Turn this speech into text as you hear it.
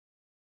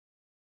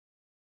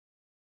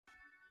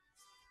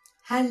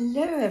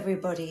Hello,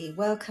 everybody.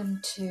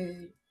 Welcome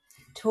to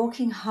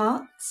Talking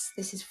Hearts.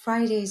 This is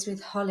Fridays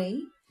with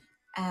Holly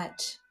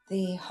at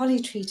the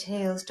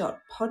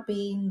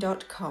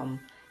hollytreetales.podbean.com.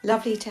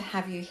 Lovely to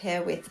have you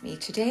here with me.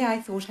 Today I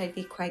thought I'd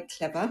be quite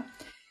clever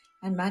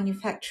and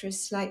manufacture a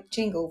slight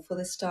jingle for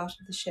the start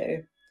of the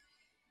show.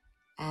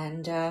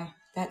 And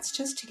that's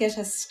just to get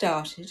us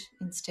started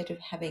instead of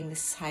having the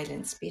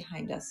silence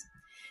behind us.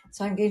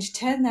 So I'm going to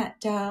turn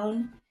that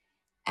down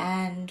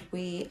and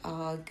we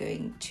are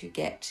going to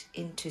get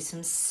into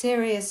some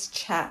serious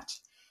chat.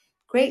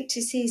 Great to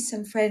see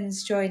some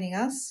friends joining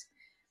us.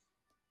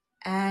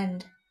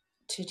 And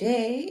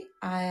today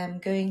I am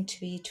going to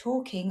be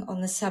talking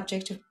on the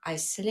subject of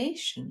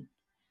isolation.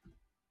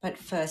 But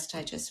first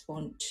I just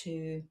want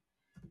to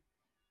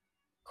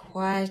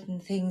quieten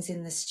things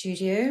in the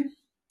studio,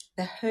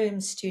 the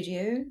home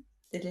studio,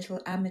 the little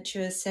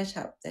amateur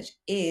setup that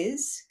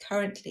is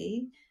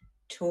currently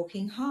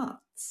Talking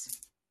Hearts.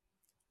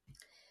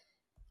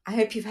 I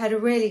hope you've had a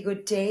really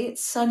good day.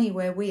 It's sunny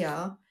where we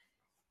are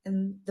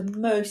and the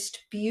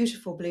most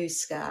beautiful blue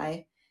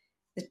sky.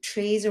 The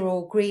trees are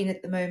all green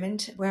at the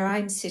moment. Where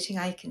I'm sitting,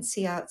 I can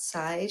see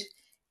outside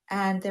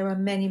and there are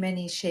many,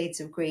 many shades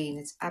of green.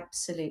 It's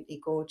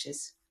absolutely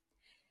gorgeous.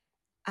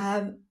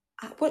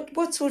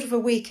 What sort of a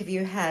week have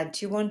you had?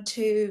 Do you want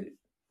to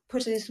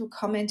put a little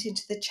comment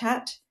into the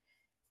chat?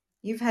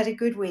 You've had a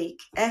good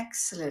week.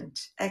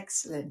 Excellent,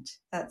 excellent.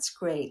 That's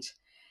great.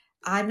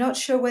 I'm not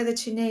sure whether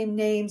to name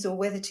names or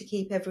whether to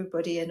keep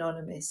everybody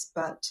anonymous,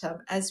 but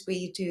as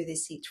we do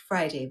this each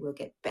Friday, we'll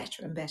get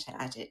better and better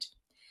at it.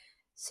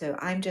 So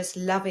I'm just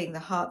loving the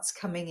hearts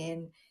coming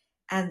in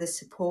and the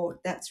support.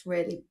 That's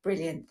really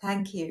brilliant.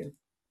 Thank you.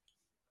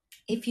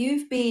 If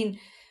you've been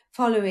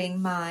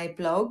following my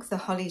blog,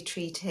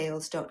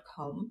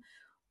 thehollytreetales.com,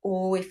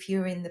 or if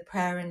you're in the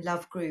Prayer and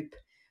Love group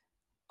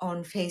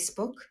on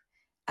Facebook,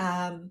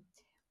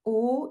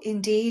 or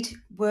indeed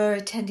were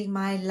attending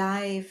my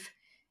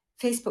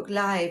Facebook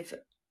Live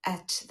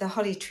at the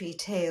Holly Tree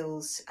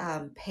Tales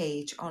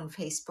page on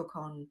Facebook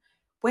on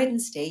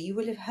Wednesday, you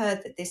will have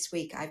heard that this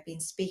week I've been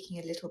speaking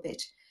a little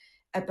bit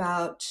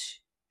about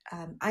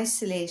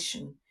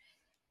isolation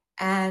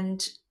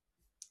and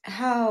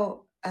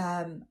how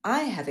I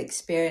have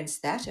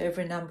experienced that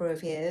over a number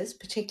of years,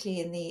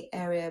 particularly in the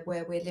area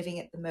where we're living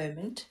at the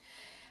moment.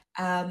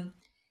 And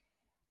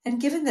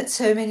given that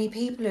so many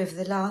people over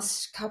the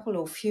last couple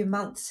or few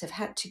months have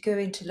had to go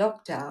into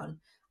lockdown,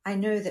 I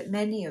know that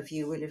many of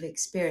you will have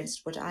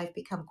experienced what I've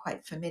become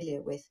quite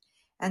familiar with.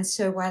 And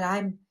so while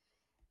I'm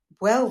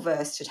well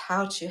versed at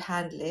how to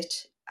handle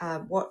it,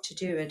 what to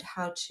do and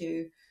how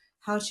to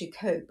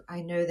cope,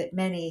 I know that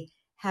many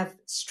have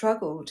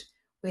struggled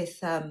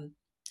with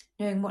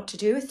knowing what to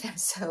do with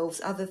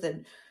themselves other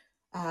than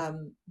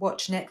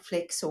watch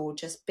Netflix or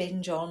just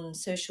binge on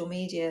social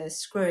media,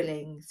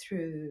 scrolling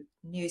through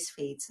news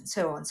feeds and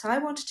so on. So I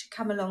wanted to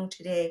come along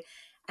today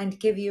and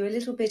give you a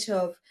little bit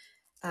of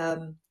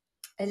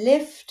a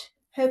lift,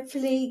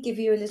 hopefully give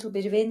you a little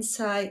bit of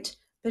insight,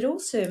 but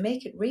also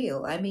make it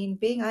real. I mean,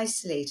 being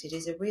isolated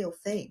is a real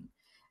thing,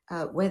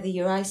 whether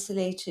you're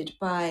isolated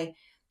by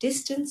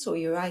distance or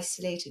you're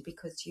isolated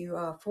because you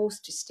are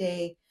forced to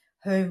stay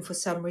home for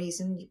some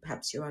reason.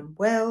 Perhaps you're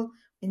unwell.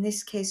 In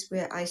this case,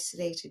 we're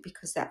isolated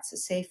because that's a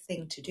safe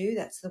thing to do.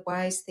 That's the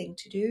wise thing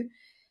to do.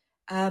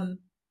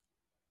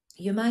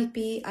 You might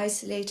be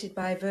isolated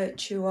by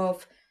virtue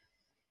of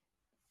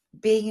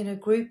being in a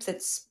group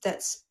that's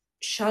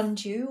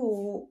shunned you,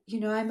 or,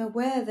 I'm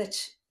aware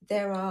that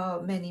there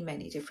are many,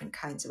 many different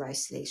kinds of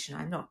isolation.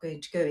 I'm not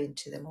going to go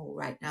into them all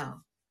right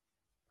now.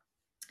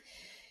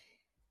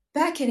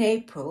 Back in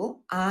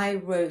April, I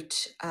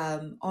wrote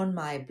on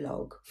my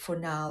blog, "For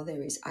Now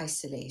There Is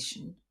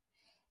Isolation."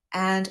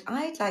 And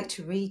I'd like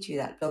to read you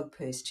that blog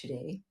post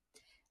today.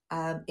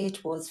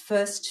 It was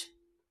first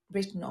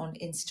written on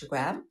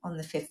Instagram on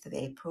the 5th of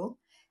April,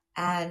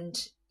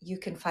 and you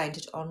can find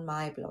it on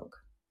my blog.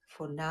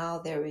 For Now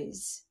There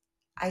Is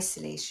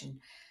Isolation.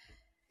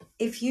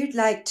 If you'd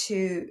like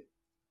to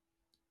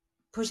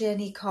put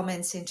any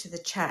comments into the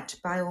chat,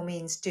 by all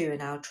means do,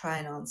 and I'll try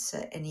and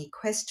answer any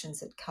questions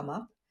that come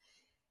up.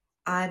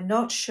 I'm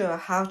not sure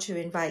how to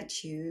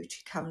invite you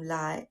to come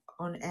live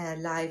on air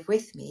live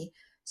with me,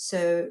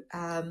 so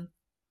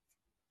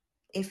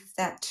if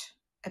that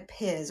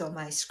appears on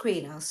my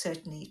screen, I'll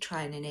certainly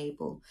try and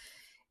enable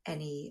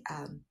any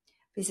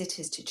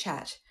visitors to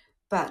chat.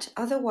 But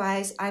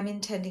otherwise, I'm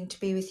intending to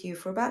be with you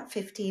for about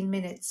 15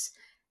 minutes,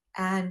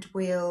 and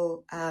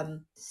we'll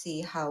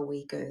see how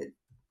we go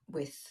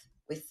with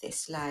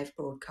this live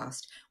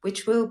broadcast,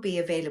 which will be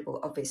available,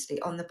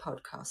 obviously, on the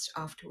podcast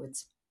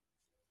afterwards.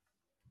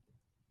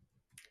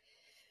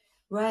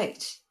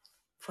 Right.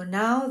 For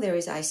Now There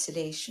Is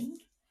Isolation,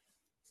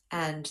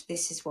 and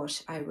this is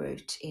what I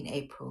wrote in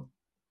April.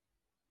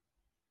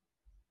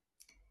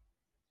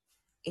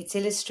 It's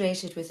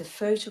illustrated with a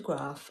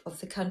photograph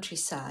of the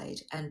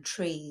countryside and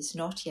trees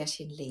not yet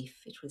in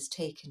leaf. It was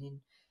taken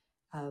in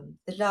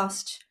the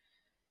last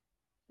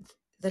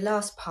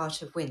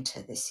part of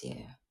winter this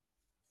year.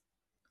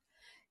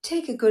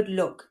 Take a good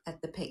look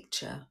at the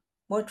picture.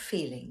 What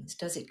feelings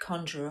does it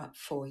conjure up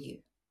for you?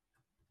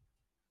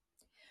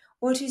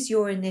 What is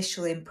your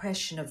initial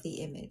impression of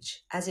the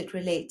image as it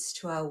relates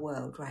to our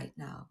world right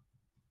now?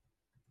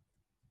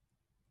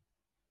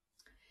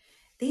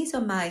 These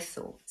are my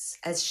thoughts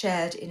as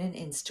shared in an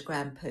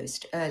Instagram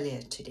post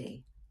earlier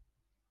today.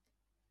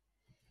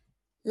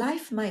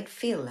 Life might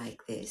feel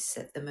like this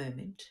at the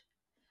moment,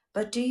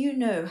 but do you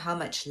know how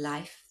much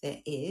life there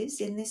is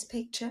in this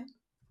picture?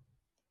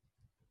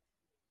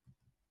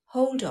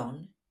 Hold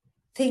on,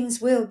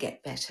 things will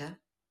get better.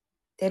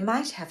 They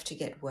might have to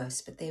get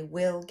worse, but they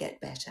will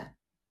get better.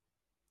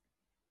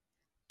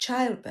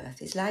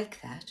 Childbirth is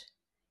like that,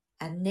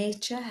 and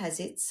nature has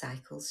its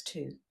cycles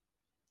too.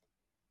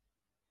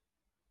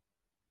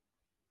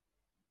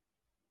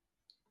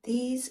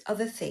 These are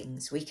the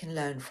things we can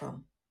learn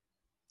from.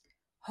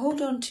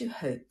 Hold on to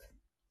hope,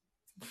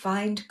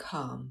 find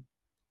calm,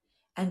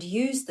 and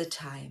use the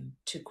time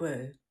to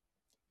grow.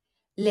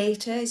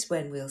 Later is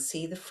when we'll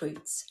see the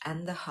fruits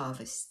and the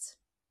harvests.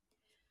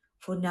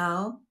 For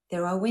now,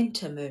 there are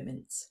winter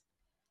moments,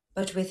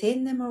 but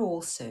within them are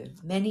also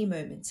many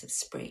moments of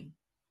spring.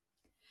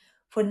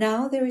 For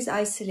now there is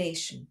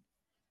isolation,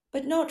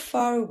 but not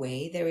far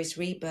away there is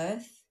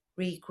rebirth,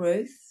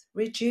 regrowth,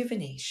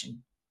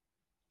 rejuvenation.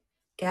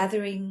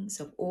 Gatherings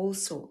of all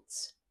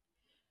sorts,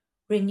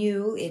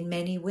 renewal in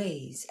many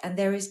ways, and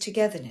there is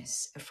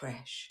togetherness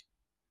afresh.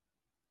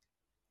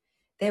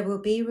 There will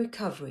be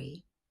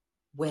recovery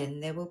when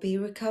there will be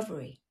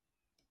recovery.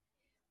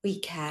 We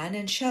can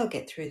and shall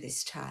get through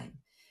this time,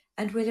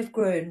 and will have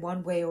grown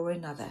one way or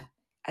another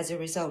as a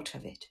result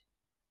of it.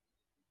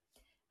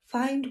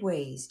 Find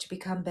ways to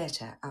become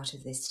better out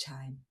of this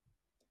time.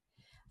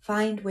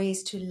 Find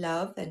ways to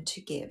love and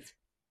to give.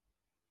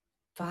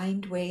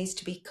 Find ways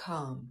to be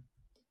calm,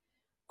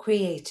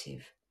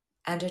 creative,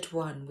 and at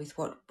one with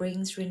what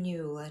brings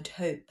renewal and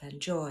hope and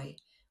joy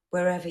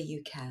wherever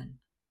you can.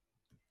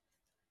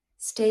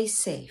 Stay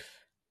safe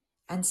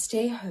and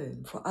stay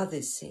home for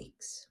others'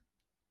 sakes.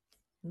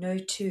 Know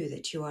too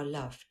that you are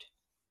loved.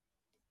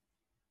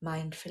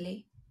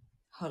 Mindfully,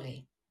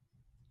 Holly.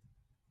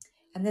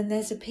 And then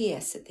there's a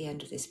PS at the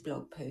end of this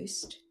blog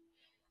post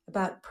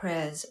about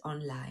prayers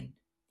online.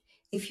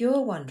 If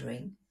you're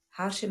wondering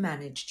how to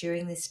manage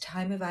during this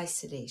time of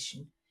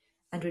isolation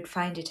and would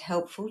find it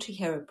helpful to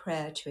hear a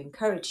prayer to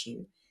encourage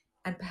you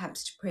and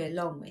perhaps to pray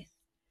along with,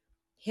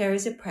 here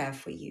is a prayer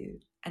for you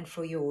and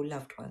for your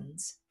loved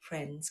ones,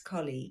 friends,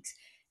 colleagues,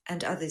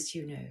 and others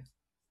you know.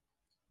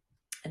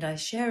 And I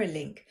share a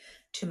link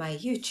to my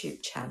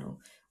YouTube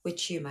channel,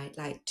 which you might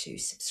like to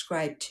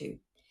subscribe to.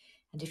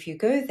 And if you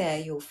go there,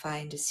 you'll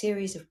find a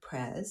series of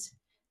prayers.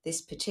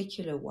 This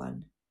particular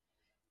one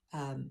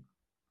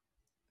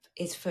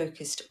is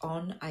focused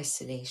on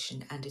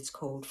isolation, and it's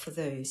called For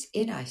Those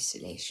in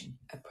Isolation,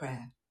 a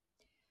Prayer.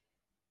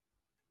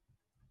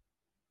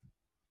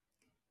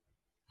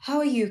 How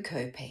are you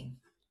coping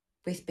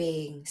with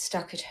being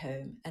stuck at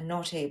home and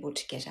not able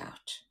to get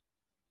out?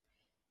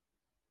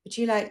 Would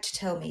you like to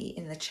tell me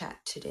in the chat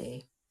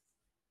today?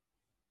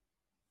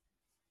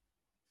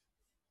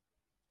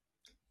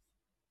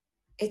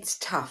 It's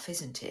tough,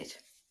 isn't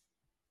it?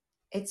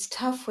 It's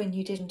tough when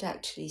you didn't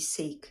actually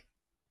seek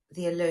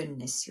the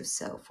aloneness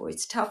yourself, or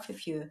it's tough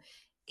if you're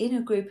in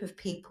a group of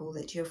people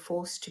that you're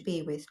forced to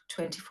be with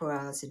 24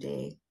 hours a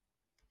day,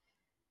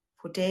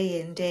 for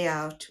day in, day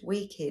out,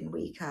 week in,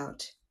 week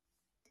out.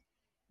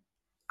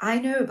 I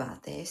know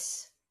about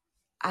this.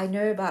 I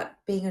know about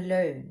being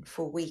alone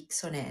for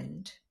weeks on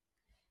end.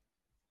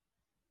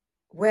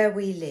 Where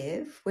we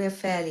live, we're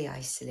fairly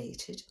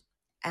isolated.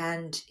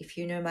 And if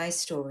you know my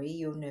story,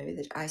 you'll know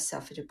that I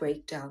suffered a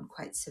breakdown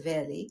quite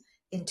severely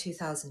in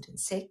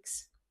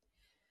 2006,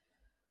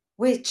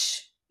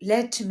 which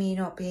led to me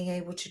not being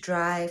able to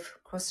drive,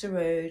 cross a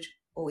road,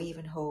 or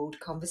even hold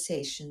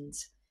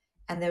conversations.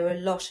 And there were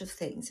a lot of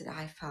things that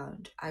I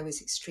found I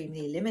was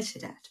extremely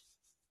limited at.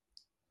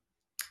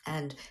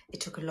 And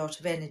it took a lot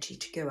of energy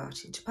to go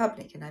out into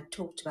public, and I've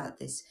talked about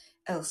this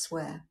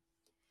elsewhere.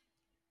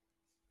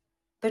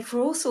 But for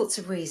all sorts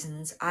of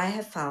reasons, I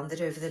have found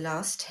that over the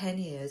last 10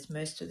 years,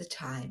 most of the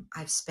time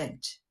I've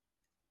spent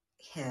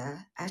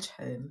here at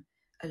home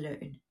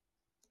alone.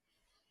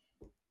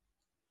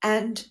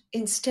 And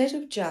instead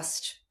of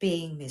just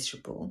being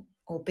miserable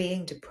or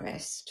being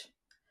depressed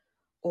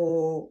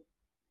or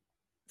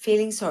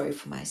feeling sorry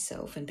for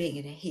myself and being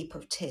in a heap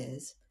of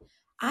tears,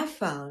 I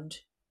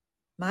found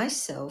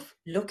myself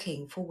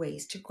looking for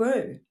ways to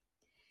grow.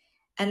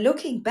 And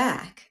looking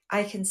back,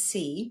 I can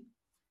see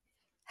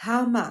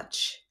how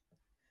much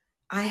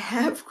I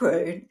have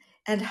grown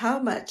and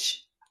how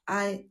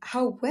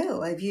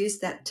well I've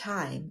used that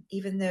time,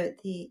 even though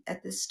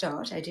at the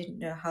start I didn't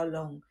know how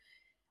long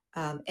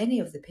any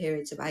of the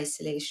periods of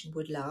isolation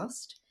would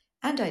last,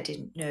 and I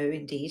didn't know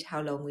indeed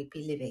how long we'd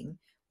be living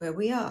where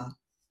we are.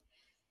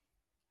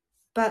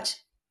 But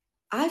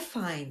I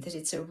find that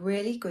it's a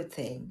really good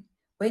thing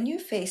when you're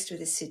faced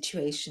with a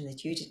situation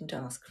that you didn't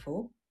ask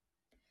for,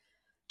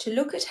 to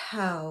look at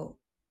how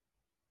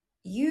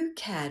you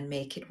can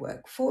make it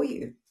work for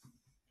you.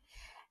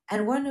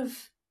 And one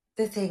of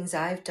the things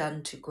I've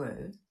done to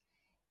grow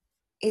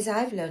is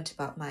I've learned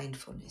about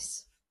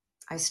mindfulness.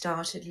 I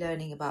started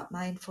learning about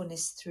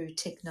mindfulness through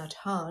Thich Nhat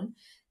Hanh,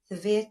 the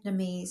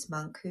Vietnamese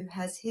monk who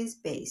has his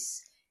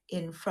base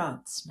in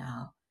France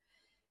now,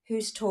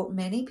 who's taught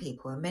many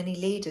people and many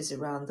leaders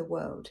around the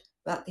world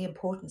about the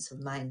importance of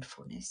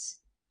mindfulness.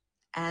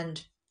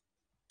 And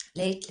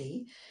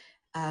lately,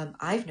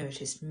 I've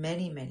noticed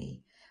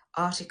many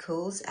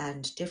articles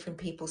and different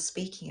people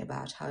speaking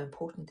about how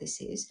important this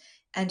is.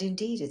 And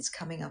indeed, it's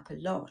coming up a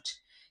lot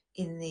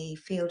in the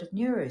field of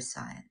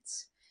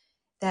neuroscience,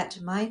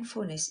 that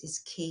mindfulness is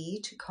key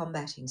to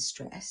combating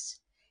stress.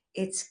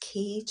 It's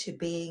key to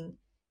being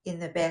in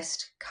the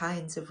best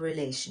kinds of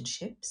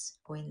relationships,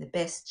 or in the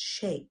best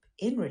shape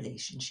in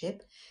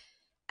relationship.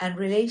 And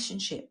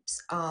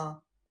relationships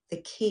are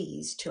the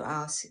keys to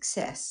our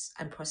success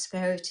and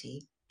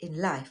prosperity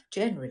in life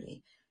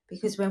generally.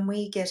 Because when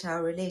we get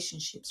our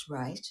relationships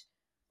right,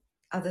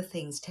 other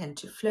things tend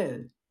to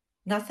flow.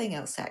 Nothing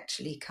else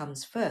actually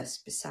comes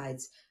first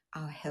besides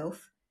our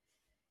health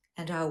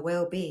and our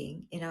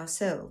well-being in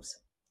ourselves.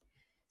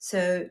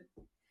 So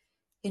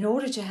in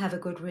order to have a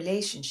good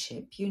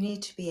relationship, you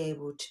need to be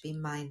able to be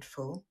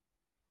mindful,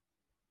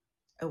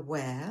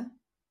 aware.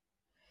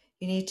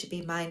 You need to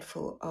be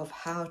mindful of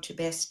how to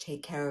best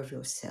take care of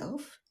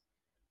yourself,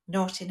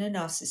 not in a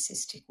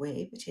narcissistic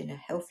way, but in a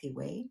healthy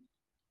way.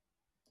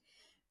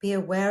 Be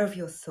aware of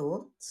your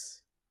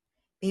thoughts.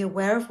 Be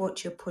aware of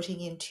what you're putting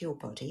into your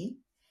body.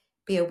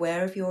 Be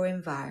aware of your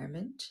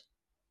environment,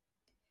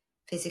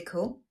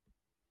 physical,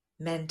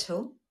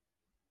 mental,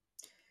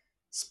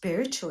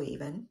 spiritual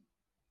even,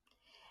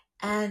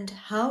 and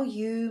how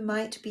you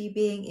might be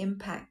being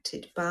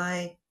impacted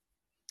by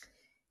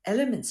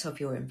elements of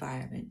your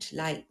environment,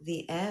 like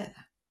the air,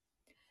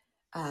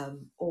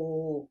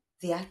 or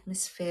the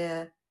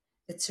atmosphere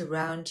that's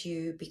around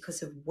you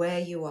because of where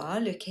you are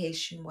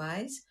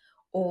location-wise,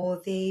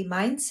 or the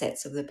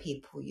mindsets of the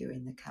people you're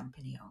in the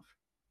company of.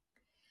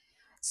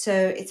 So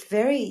it's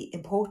very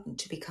important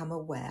to become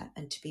aware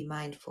and to be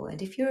mindful.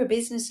 And if you're a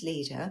business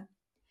leader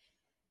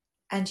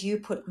and you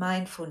put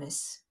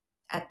mindfulness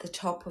at the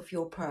top of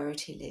your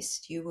priority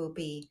list, you will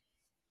be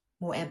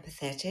more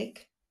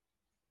empathetic.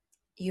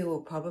 You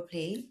will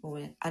probably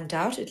or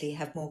undoubtedly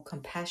have more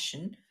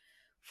compassion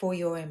for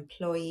your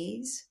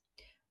employees,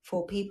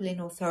 for people in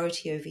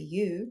authority over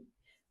you,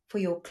 for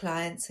your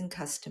clients and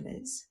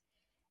customers,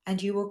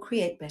 and you will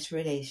create better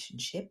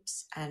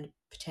relationships and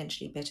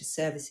potentially better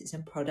services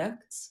and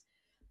products,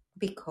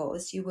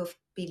 because you will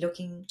be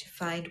looking to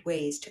find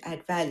ways to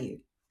add value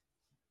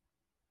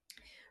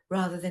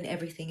rather than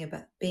everything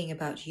about being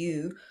about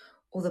you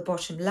or the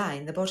bottom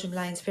line. The bottom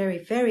line is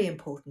very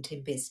important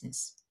in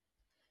business,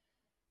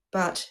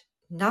 but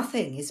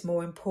nothing is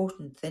more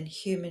important than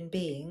human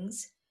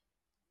beings'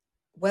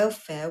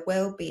 welfare,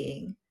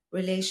 well-being,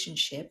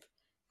 relationship,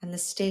 and the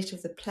state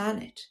of the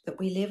planet that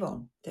we live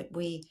on, that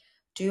we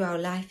do our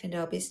life and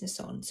our business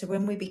on. So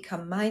when we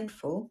become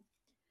mindful,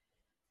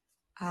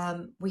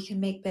 we can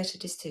make better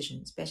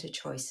decisions, better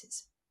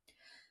choices.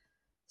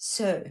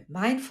 So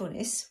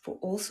mindfulness, for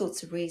all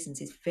sorts of reasons,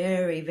 is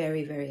very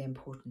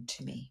important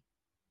to me.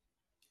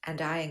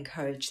 And I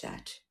encourage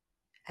that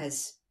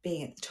as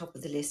being at the top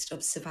of the list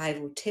of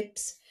survival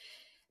tips,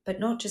 but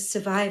not just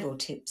survival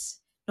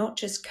tips, not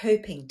just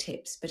coping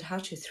tips, but how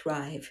to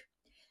thrive,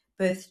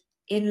 both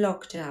in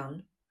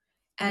lockdown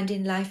and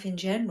in life in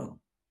general.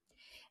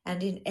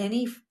 And in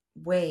any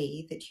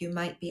way that you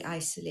might be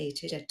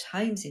isolated at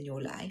times in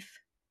your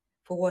life,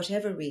 for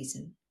whatever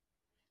reason,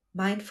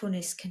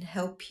 mindfulness can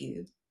help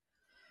you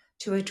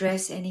to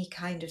address any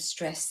kind of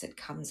stress that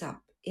comes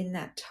up in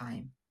that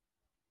time,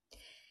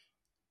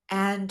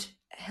 and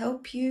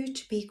help you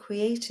to be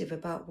creative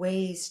about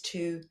ways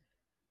to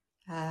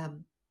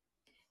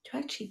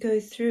actually go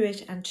through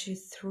it and to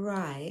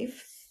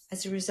thrive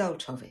as a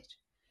result of it.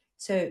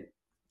 So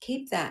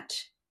keep that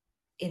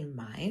in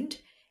mind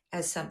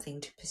as something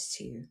to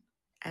pursue,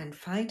 and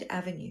find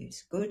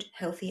avenues, good,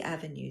 healthy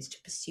avenues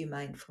to pursue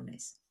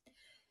mindfulness.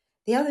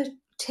 The other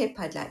tip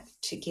I'd like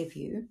to give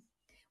you,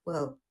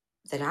 well,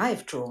 that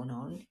I've drawn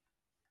on,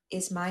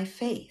 is my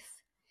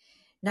faith.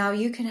 Now,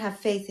 you can have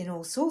faith in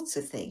all sorts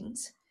of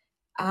things.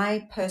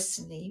 I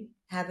personally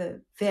have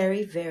a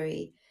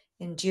very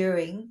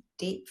enduring,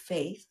 deep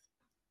faith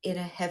in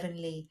a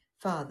heavenly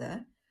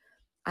Father.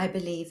 I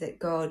believe that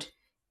God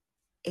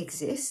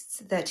exists,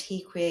 that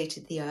He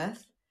created the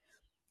earth,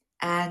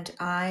 and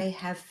I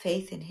have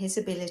faith in His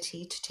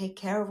ability to take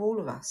care of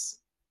all of us.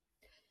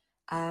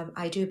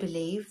 I do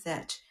believe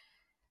that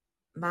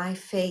my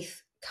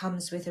faith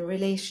comes with a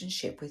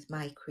relationship with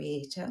my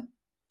Creator,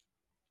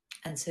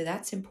 and so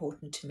that's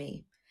important to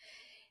me.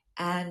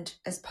 And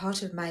as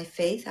part of my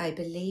faith, I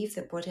believe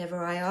that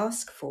whatever I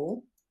ask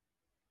for,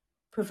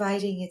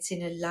 providing it's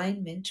in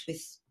alignment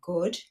with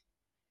good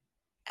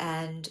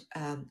and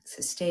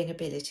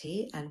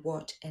sustainability and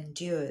what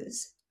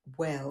endures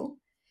well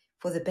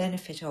for the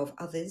benefit of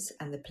others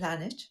and the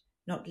planet,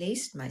 not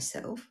least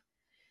myself,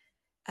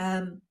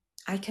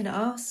 I can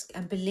ask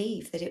and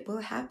believe that it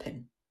will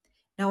happen.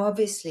 Now,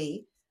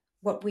 obviously,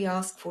 what we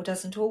ask for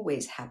doesn't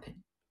always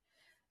happen.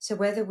 So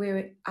whether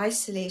we're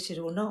isolated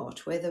or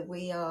not, whether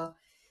we are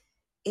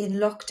in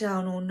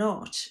lockdown or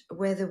not,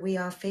 whether we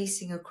are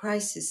facing a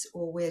crisis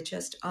or we're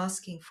just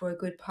asking for a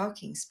good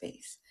parking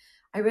space,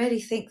 I really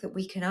think that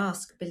we can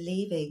ask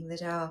believing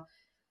that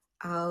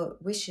our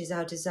wishes,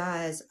 our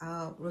desires,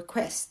 our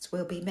requests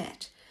will be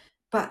met.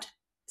 But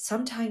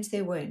sometimes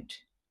they won't.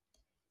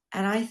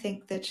 And I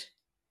think that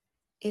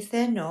if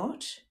they're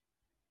not,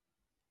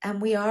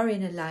 and we are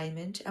in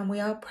alignment and we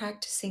are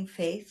practicing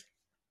faith,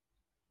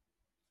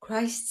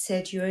 Christ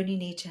said you only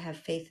need to have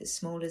faith as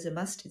small as a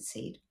mustard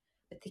seed.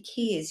 But the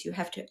key is you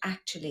have to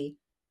actually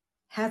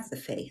have the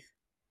faith.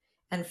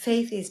 And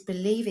faith is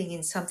believing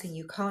in something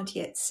you can't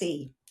yet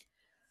see.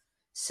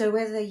 So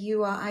whether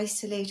you are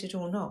isolated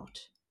or not,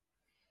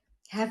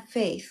 have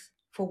faith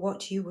for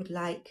what you would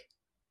like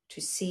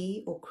to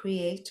see or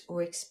create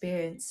or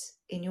experience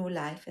in your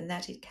life, and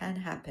that it can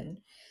happen,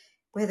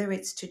 whether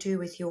it's to do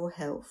with your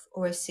health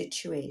or a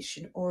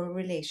situation or a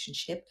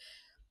relationship,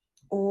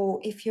 or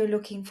if you're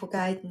looking for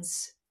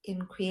guidance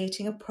in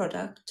creating a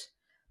product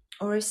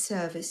or a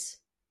service.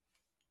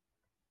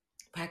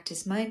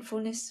 Practice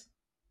mindfulness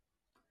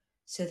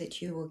so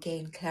that you will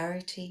gain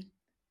clarity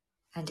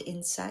and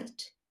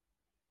insight,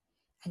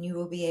 and you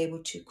will be able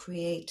to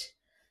create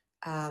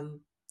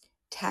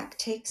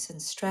tactics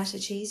and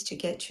strategies to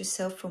get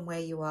yourself from where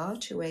you are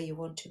to where you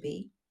want to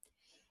be.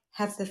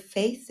 Have the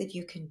faith that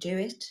you can do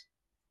it.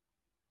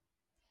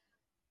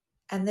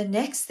 And the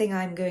next thing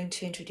I'm going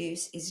to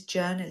introduce is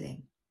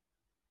journaling.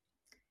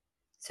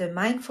 So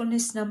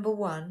mindfulness number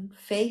 1,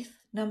 faith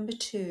number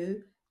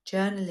 2,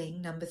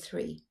 journaling number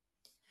 3.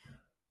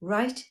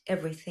 Write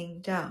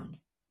everything down.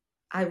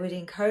 I would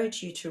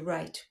encourage you to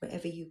write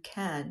wherever you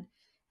can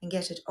and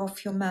get it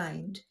off your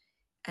mind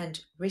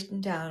and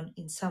written down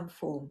in some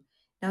form.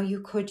 Now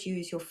you could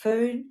use your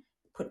phone,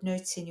 put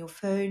notes in your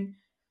phone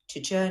to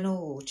journal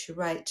or to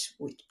write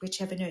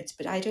whichever notes,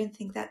 but I don't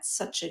think that's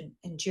such an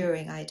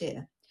enduring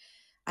idea.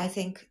 I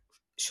think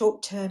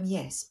short term,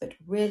 yes, but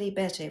really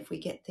better if we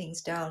get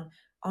things down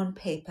on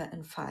paper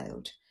and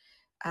filed,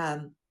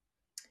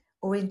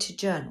 or into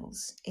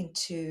journals,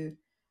 into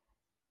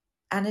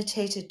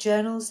annotated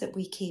journals that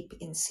we keep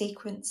in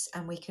sequence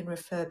and we can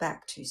refer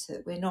back to, so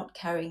that we're not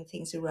carrying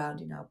things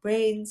around in our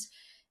brains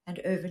and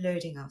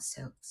overloading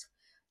ourselves.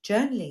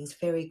 Journaling is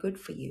very good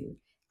for you.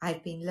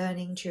 I've been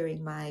learning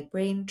during my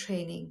brain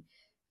training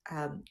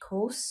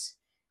courses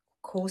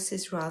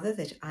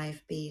that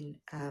I've been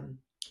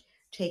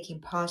taking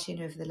part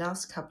in over the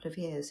last couple of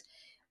years,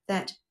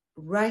 that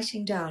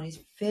writing down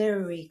is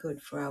very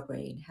good for our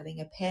brain, having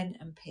a pen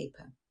and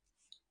paper.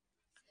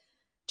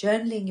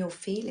 Journaling your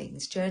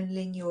feelings,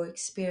 journaling your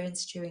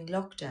experience during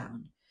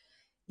lockdown,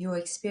 your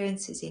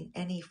experiences in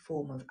any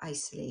form of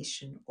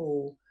isolation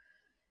or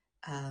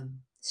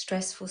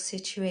stressful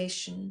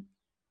situation,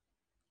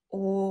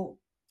 or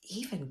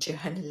even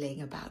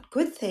journaling about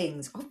good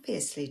things,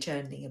 obviously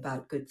journaling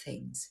about good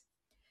things.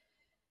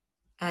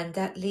 And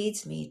that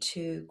leads me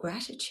to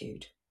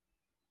gratitude.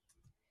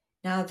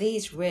 Now,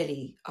 these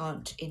really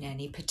aren't in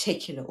any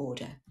particular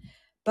order,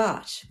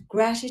 but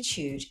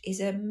gratitude is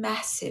a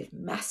massive,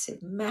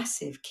 massive,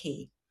 massive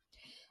key.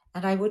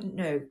 And I wouldn't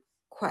know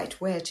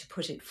quite where to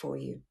put it for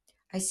you.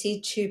 I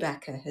see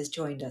Chewbacca has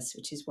joined us,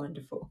 which is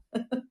wonderful.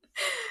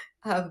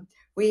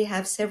 We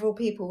have several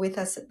people with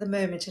us at the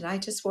moment, and I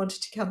just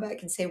wanted to come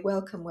back and say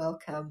welcome,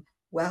 welcome,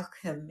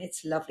 welcome.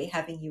 It's lovely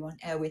having you on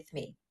air with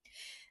me.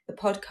 The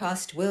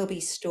podcast will be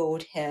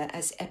stored here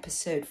as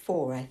episode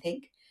 4, I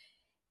think.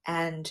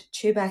 And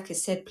Chewbacca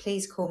said,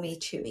 please call me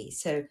Chewy.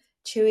 So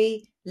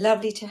Chewy,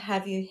 lovely to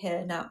have you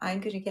here. Now I'm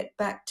going to get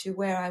back to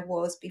where I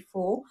was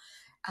before.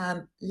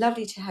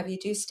 Lovely to have you.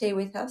 Do stay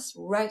with us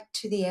right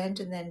to the end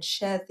and then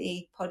share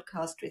the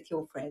podcast with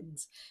your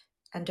friends.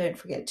 And don't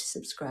forget to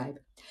subscribe.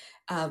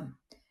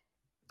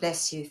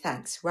 Bless you.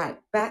 Thanks. Right.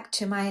 Back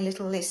to my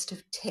little list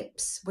of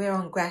tips. We're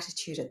on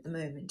gratitude at the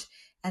moment.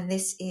 And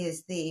this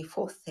is the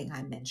 4th thing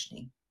I'm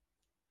mentioning.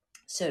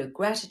 So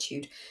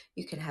gratitude,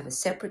 you can have a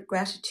separate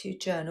gratitude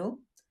journal,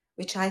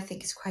 which I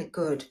think is quite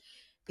good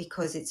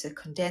because it's a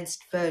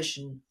condensed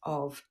version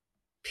of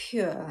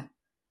pure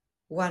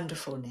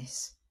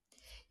wonderfulness.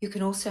 You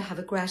can also have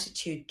a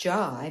gratitude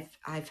jar.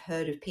 I've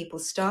heard of people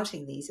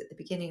starting these at the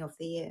beginning of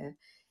the year,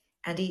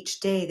 and each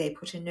day they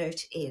put a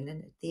note in,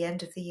 and at the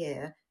end of the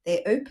year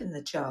they open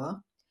the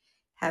jar,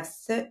 have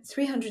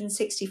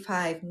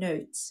 365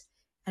 notes,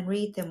 and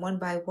read them one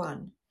by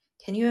one.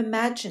 Can you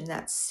imagine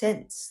that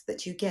sense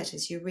that you get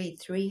as you read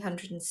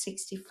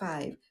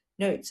 365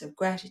 notes of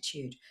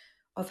gratitude,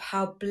 of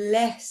how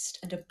blessed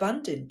and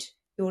abundant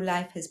your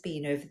life has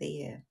been over the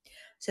year?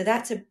 So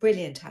that's a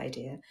brilliant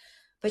idea.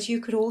 But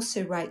you could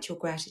also write your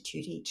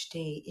gratitude each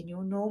day in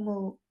your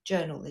normal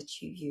journal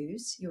that you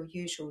use, your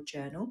usual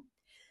journal.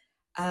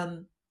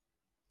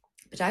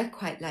 But I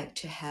quite like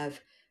to have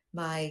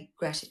my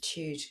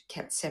gratitude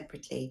kept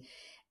separately.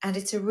 And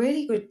it's a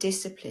really good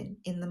discipline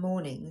in the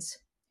mornings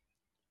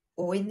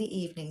or in the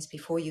evenings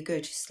before you go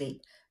to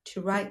sleep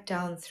to write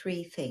down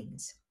 3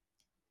 things.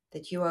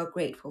 that you are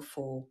grateful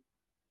for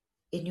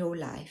in your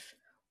life,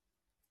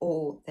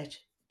 or that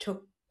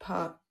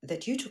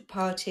you took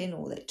part in,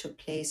 or that took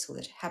place, or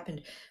that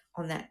happened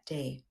on that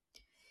day.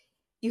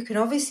 You can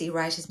obviously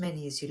write as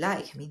many as you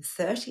like.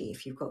 30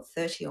 if you've got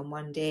 30 on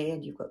one day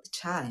and you've got the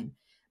time.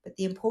 But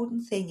the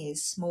important thing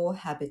is small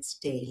habits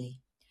daily.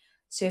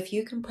 So if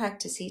you can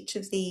practice each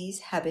of these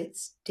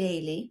habits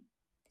daily,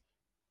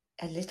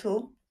 a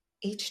little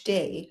each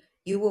day,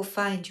 you will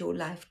find your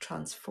life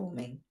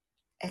transforming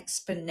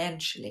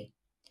exponentially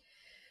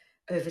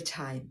over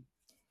time.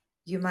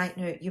 You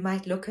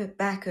might look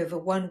back over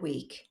 1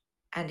 week,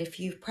 and if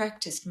you've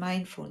practiced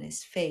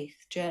mindfulness, faith,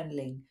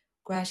 journaling,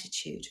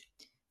 gratitude,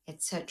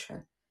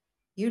 etc.,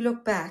 you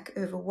look back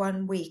over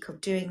 1 week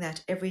of doing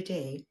that every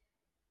day,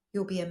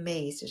 you'll be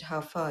amazed at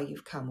how far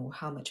you've come or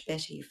how much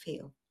better you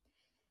feel.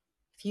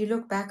 If you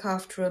look back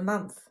after a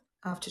month,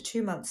 after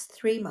 2 months,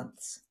 3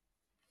 months,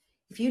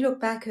 if you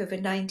look back over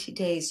 90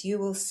 days, you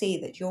will see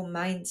that your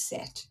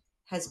mindset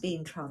has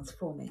been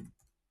transforming.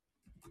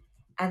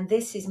 And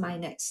this is my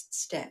next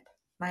step,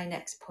 my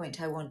next point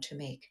I want to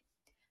make.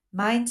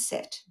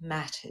 Mindset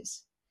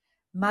matters.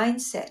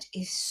 Mindset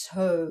is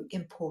so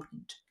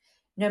important.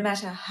 No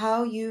matter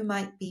how you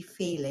might be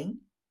feeling,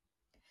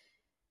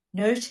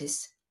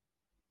 notice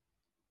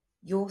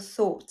your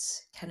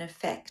thoughts can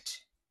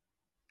affect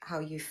how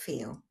you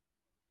feel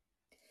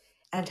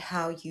and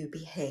how you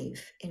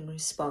behave in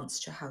response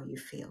to how you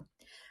feel.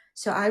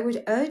 So I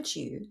would urge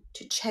you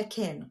to check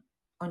in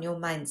on your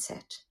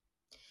mindset.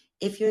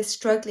 If you're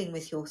struggling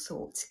with your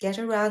thoughts, get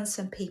around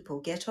some people,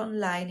 get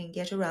online and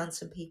get around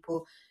some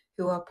people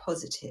who are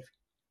positive.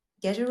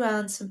 Get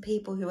around some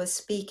people who are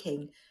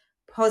speaking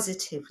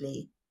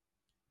positively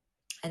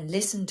and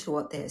listen to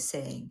what they're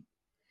saying.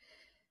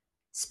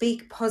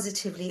 Speak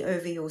positively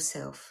over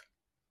yourself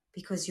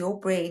because your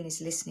brain is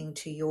listening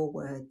to your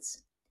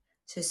words.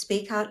 So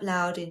speak out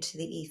loud into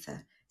the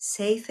ether.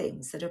 Say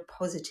things that are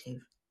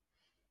positive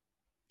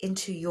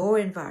into your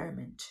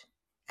environment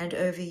and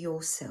over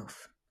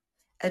yourself.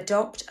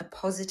 Adopt a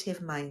positive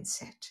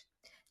mindset.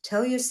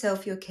 Tell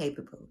yourself you're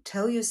capable.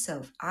 Tell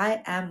yourself,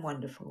 I am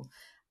wonderful.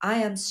 I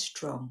am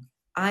strong.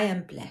 I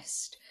am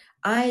blessed.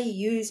 I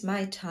use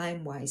my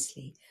time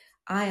wisely.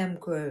 I am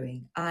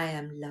growing. I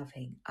am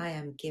loving. I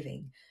am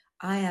giving.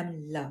 I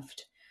am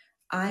loved.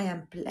 I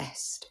am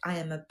blessed. I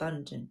am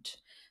abundant.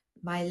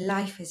 My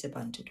life is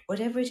abundant.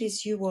 Whatever it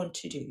is you want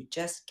to do,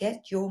 just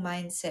get your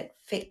mindset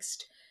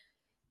fixed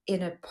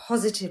in a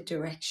positive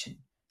direction.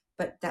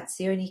 But that's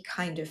the only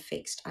kind of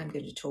fixed I'm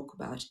going to talk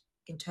about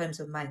in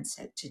terms of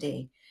mindset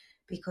today,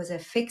 because a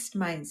fixed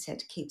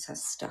mindset keeps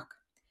us stuck.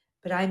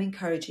 But I'm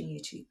encouraging you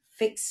to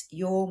fix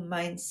your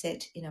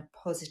mindset in a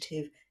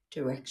positive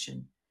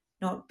direction,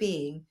 not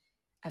being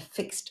a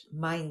fixed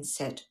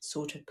mindset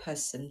sort of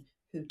person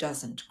who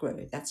doesn't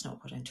grow. That's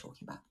not what I'm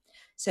talking about.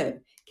 So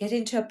get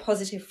into a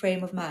positive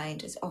frame of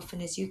mind as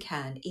often as you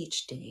can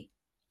each day.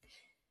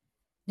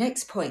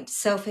 Next point,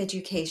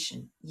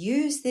 self-education.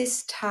 Use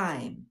this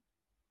time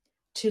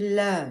to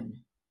learn.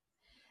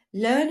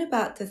 Learn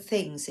about the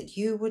things that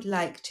you would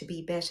like to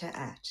be better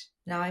at.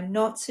 Now, I'm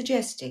not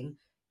suggesting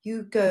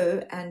you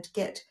go and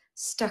get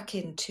stuck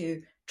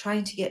into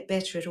trying to get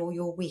better at all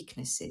your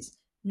weaknesses.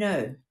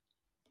 No.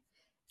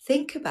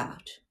 Think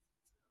about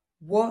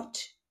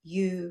what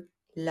you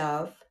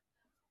love,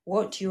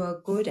 what you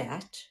are good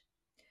at,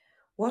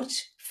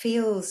 what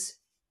feels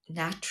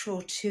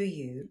natural to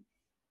you,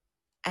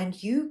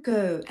 and you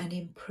go and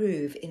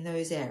improve in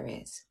those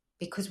areas,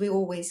 because we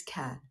always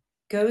can.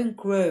 Go and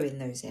grow in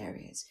those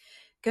areas.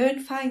 Go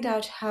and find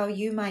out how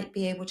you might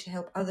be able to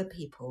help other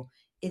people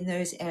in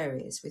those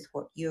areas with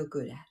what you're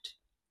good at.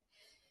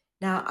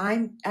 Now,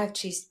 I'm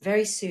actually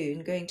very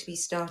soon going to be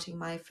starting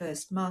my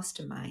first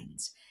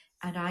masterminds,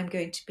 and I'm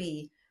going to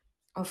be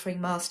offering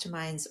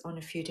masterminds on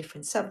a few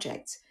different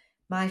subjects.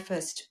 My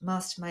first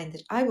mastermind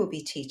that I will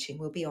be teaching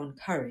will be on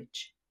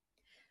courage.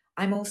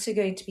 I'm also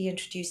going to be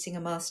introducing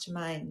a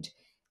mastermind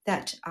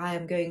that I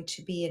am going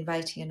to be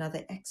inviting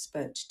another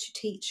expert to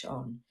teach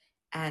on.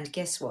 And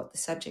guess what the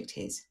subject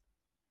is?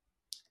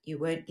 You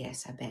won't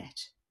guess, I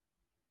bet.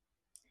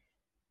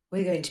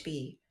 We're going to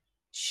be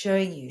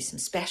showing you some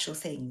special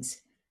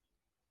things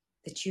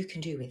that you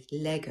can do with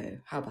Lego.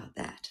 How about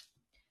that?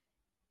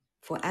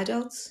 For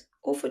adults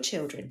or for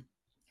children.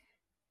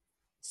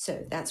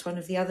 So that's one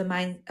of the other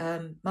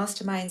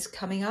masterminds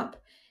coming up.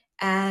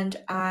 And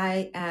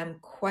I am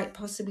quite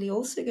possibly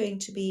also going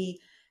to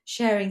be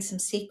sharing some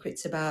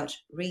secrets about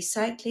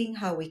recycling,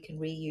 how we can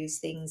reuse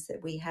things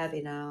that we have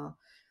in our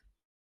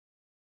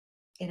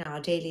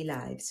daily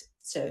lives.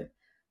 So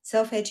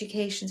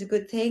self-education is a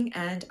good thing,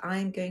 and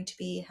I'm going to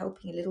be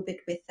helping a little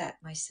bit with that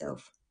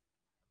myself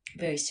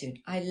very soon.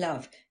 I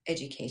love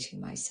educating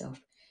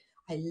myself.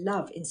 I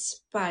love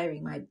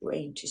inspiring my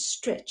brain to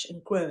stretch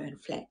and grow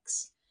and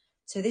flex.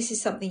 So this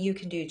is something you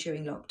can do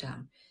during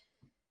lockdown.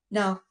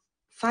 Now,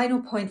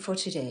 final point for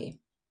today,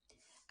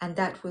 and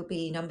that will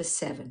be number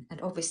 7.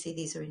 And obviously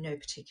these are in no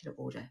particular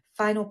order.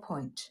 Final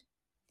point,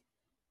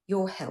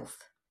 your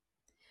health.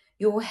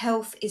 Your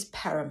health is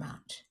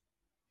paramount.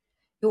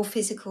 your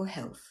physical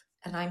health.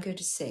 And I'm going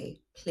to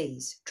say,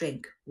 please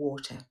drink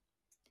water.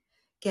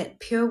 Get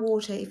pure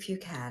water if you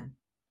can.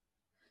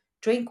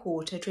 Drink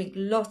water, drink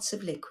lots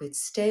of liquids,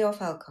 stay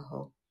off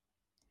alcohol.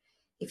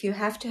 If you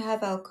have to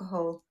have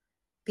alcohol,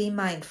 be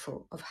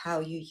mindful of how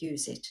you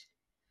use it.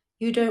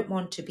 You don't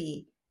want to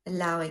be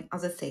allowing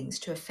other things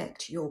to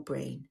affect your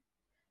brain.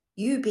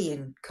 You be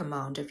in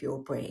command of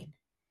your brain.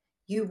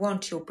 You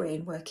want your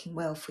brain working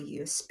well for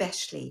you,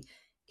 especially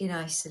in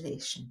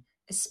isolation,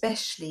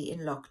 especially in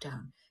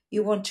lockdown.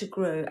 You want to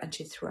grow and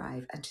to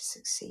thrive and to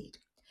succeed.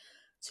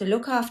 So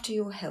look after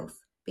your health.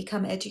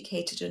 Become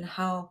educated on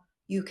how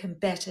you can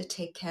better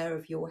take care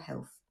of your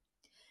health,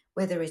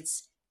 whether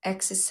it's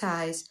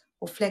exercise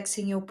or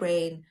flexing your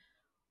brain,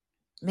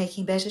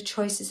 making better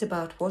choices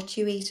about what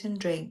you eat and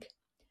drink,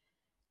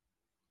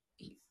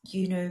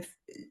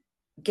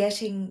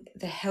 getting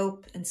the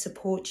help and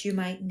support you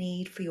might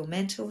need for your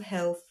mental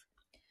health,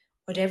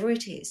 whatever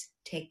it is,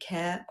 take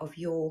care of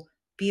your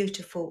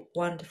beautiful,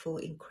 wonderful,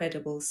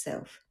 incredible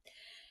self.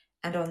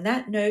 And on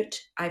that note,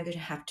 I'm going to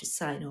have to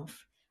sign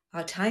off.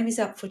 Our time is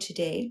up for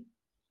today.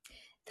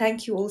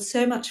 Thank you all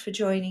so much for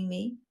joining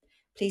me.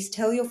 Please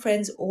tell your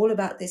friends all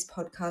about this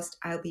podcast.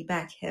 I'll be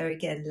back here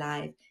again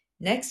live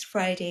next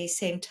Friday,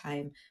 same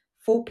time,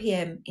 4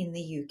 p.m. in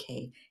the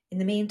UK. In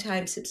the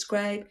meantime,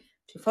 subscribe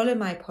to follow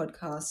my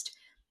podcast,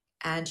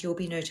 and you'll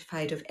be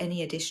notified of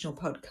any additional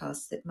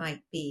podcasts that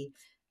might be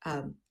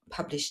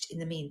published in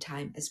the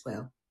meantime as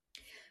well.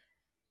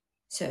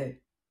 So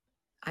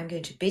I'm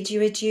going to bid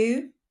you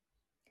adieu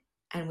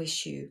and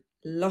wish you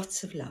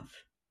lots of love.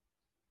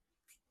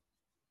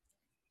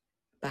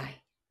 Bye.